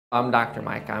I'm Dr.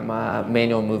 Mike. I'm a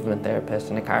manual movement therapist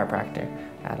and a chiropractor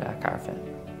at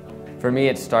ChiroFit. For me,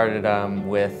 it started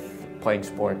with playing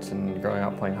sports and growing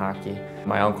up playing hockey.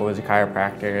 My uncle was a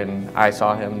chiropractor and I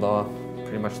saw him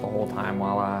pretty much the whole time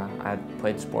while I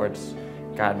played sports.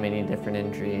 Got many different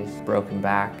injuries, broken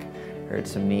back, hurt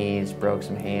some knees, broke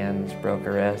some hands, broke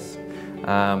a wrist.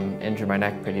 Injured my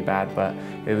neck pretty bad, but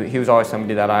he was always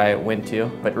somebody that I went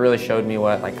to, but really showed me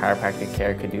what chiropractic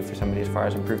care could do for somebody as far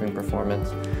as improving performance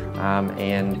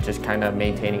and just kind of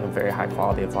maintaining a very high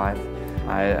quality of life.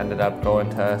 I ended up going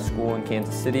to school in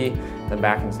Kansas City, then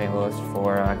back in St. Louis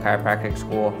for chiropractic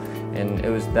school, and it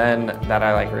was then that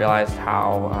I realized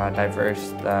how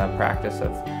diverse the practice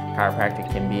of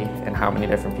chiropractic can be and how many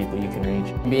different people you can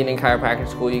reach. Being in chiropractic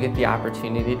school, you get the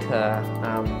opportunity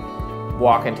to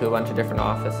walk into a bunch of different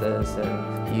offices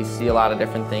and you see a lot of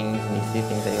different things and you see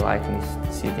things that you like and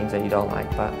you see things that you don't like.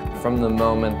 But from the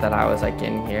moment that I was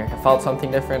in here, I felt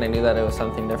something different. I knew that it was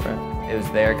something different. It was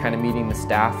there kind of meeting the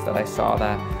staff that I saw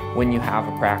that when you have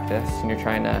a practice and you're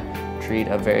trying to treat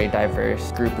a very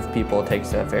diverse group of people, it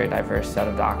takes a very diverse set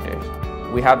of doctors.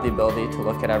 We have the ability to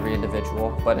look at every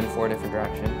individual, but in 4 different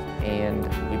directions, and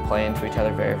we play into each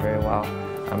other very, very well.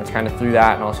 It's kind of through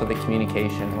that and also the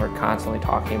communication. We're constantly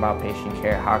talking about patient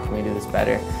care. How can we do this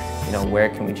better? Where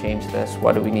can we change this?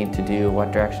 What do we need to do?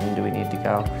 What direction do we need to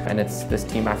go? And it's this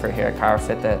team effort here at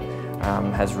ChiroFit that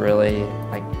has really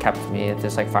kept me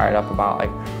just fired up about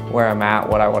where I'm at,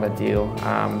 what I want to do,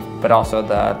 but also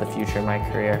the future of my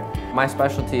career. My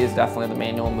specialty is definitely the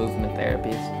manual movement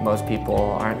therapies. Most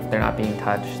people they're not being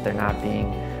touched,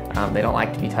 they don't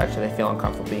like to be touched, or they feel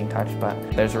uncomfortable being touched, but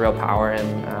there's a real power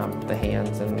in the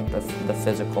hands and the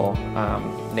physical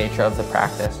nature of the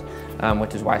practice,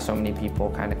 which is why so many people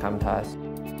kind of come to us.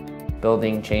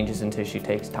 Building changes in tissue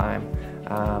takes time,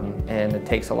 and it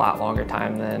takes a lot longer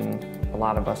time than a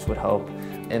lot of us would hope.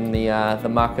 In the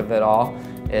muck of it all,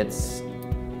 it's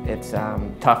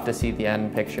tough to see the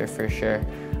end picture for sure.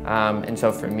 And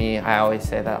so for me, I always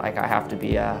say that I have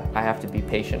to be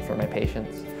patient for my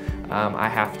patients. I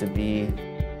have to be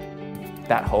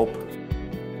that hope.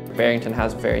 Barrington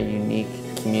has a very unique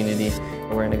community.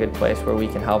 We're in a good place where we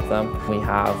can help them. We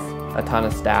have a ton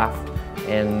of staff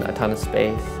and a ton of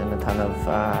space and a ton of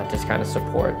just kind of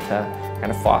support to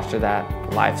kind of foster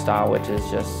that lifestyle, which is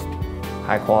just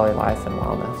high quality life and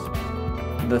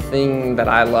wellness. The thing that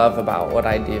I love about what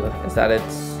I do is that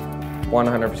it's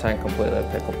 100% completely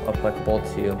applicable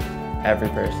to every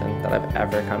person that I've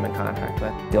ever come in contact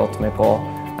with. The ultimate goal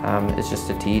is just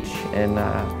to teach and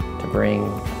to bring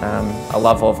a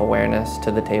level of awareness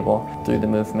to the table through the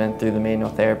movement, through the manual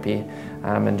therapy,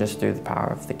 and just through the power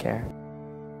of the care.